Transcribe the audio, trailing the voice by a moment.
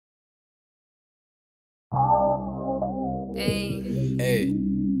Hey, Hey,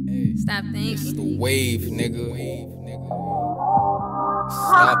 stop it's thinking. the wave, nigga.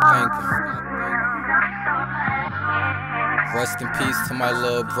 Stop thinking. Rest in peace to my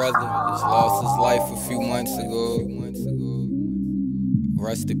little brother. Just lost his life a few months ago.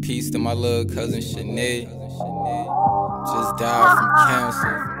 Rest in peace to my little cousin Shanae. Just died from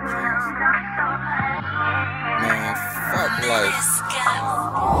cancer. Man, fuck life.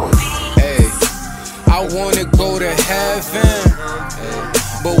 Hey, I wanna go to heaven.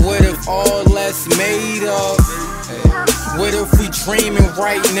 But what if all that's made up? What if we dreaming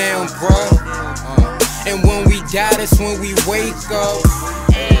right now, bruh? And when we die, that's when we wake up.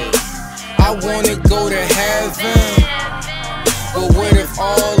 I wanna go to heaven. But what if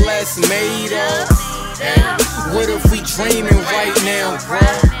all that's made up? What if we dreaming right now,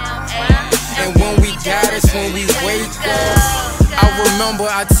 bruh? And when we die, that's when we wake up. I remember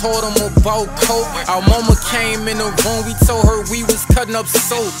I told him about coke. Our mama came in the room, we told her we was cutting up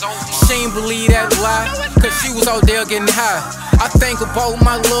soap. She ain't believe that lie, cause she was out there getting high. I think about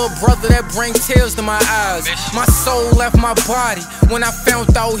my little brother that bring tears to my eyes. My soul left my body when I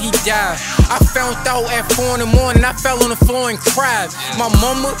found out he died. I found out at 4 in the morning, I fell on the floor and cried. My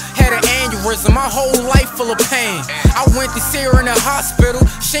mama had an aneurysm, my whole life full of pain. I went to see her in the hospital,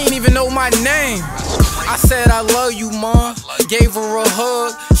 she ain't even know my name. I said I love you, ma, gave her a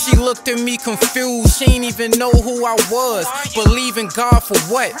hug. She looked at me confused, she ain't even know who I was. Believe in God for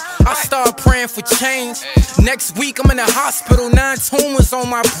what? I started praying for change. Next week I'm in the hospital, 9 tumors on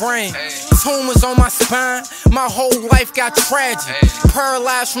my brain, tumors on my spine. My whole life got tragic,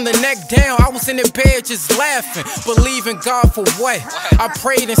 paralyzed from the neck down. I was in the bed just laughing. Believe in God for what? I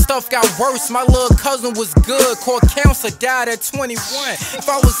prayed and stuff got worse. My little cousin was good, caught cancer, died at 21. If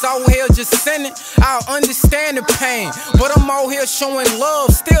I was out here just sinning, I'll understand the pain. But I'm out here showing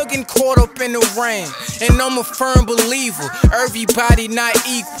love, still getting caught up in the rain. And I'm a firm believer, everybody not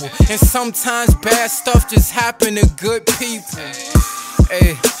equal. And sometimes bad stuff just happen to good people.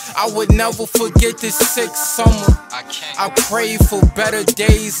 Hey, I would never forget this sick summer. I pray for better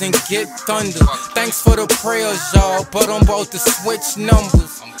days and get thunder. Thanks for the prayers, y'all, but I'm about to switch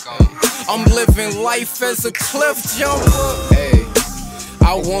numbers. I'm living life as a cliff jumper. Hey,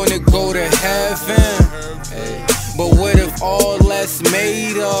 I wanna go to heaven. Hey, but what if all that's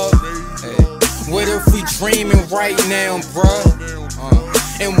made up? Hey, what if we dreaming right now, bruh?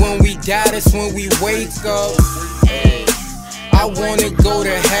 And when we die, that's when we wake up. Hey, I wanna go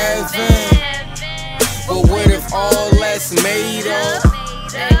to heaven. But what if all that's made up?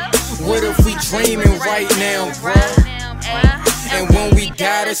 What if we dreaming right now, bruh? And when we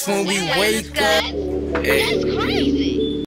die, that's when we wake up. That's crazy.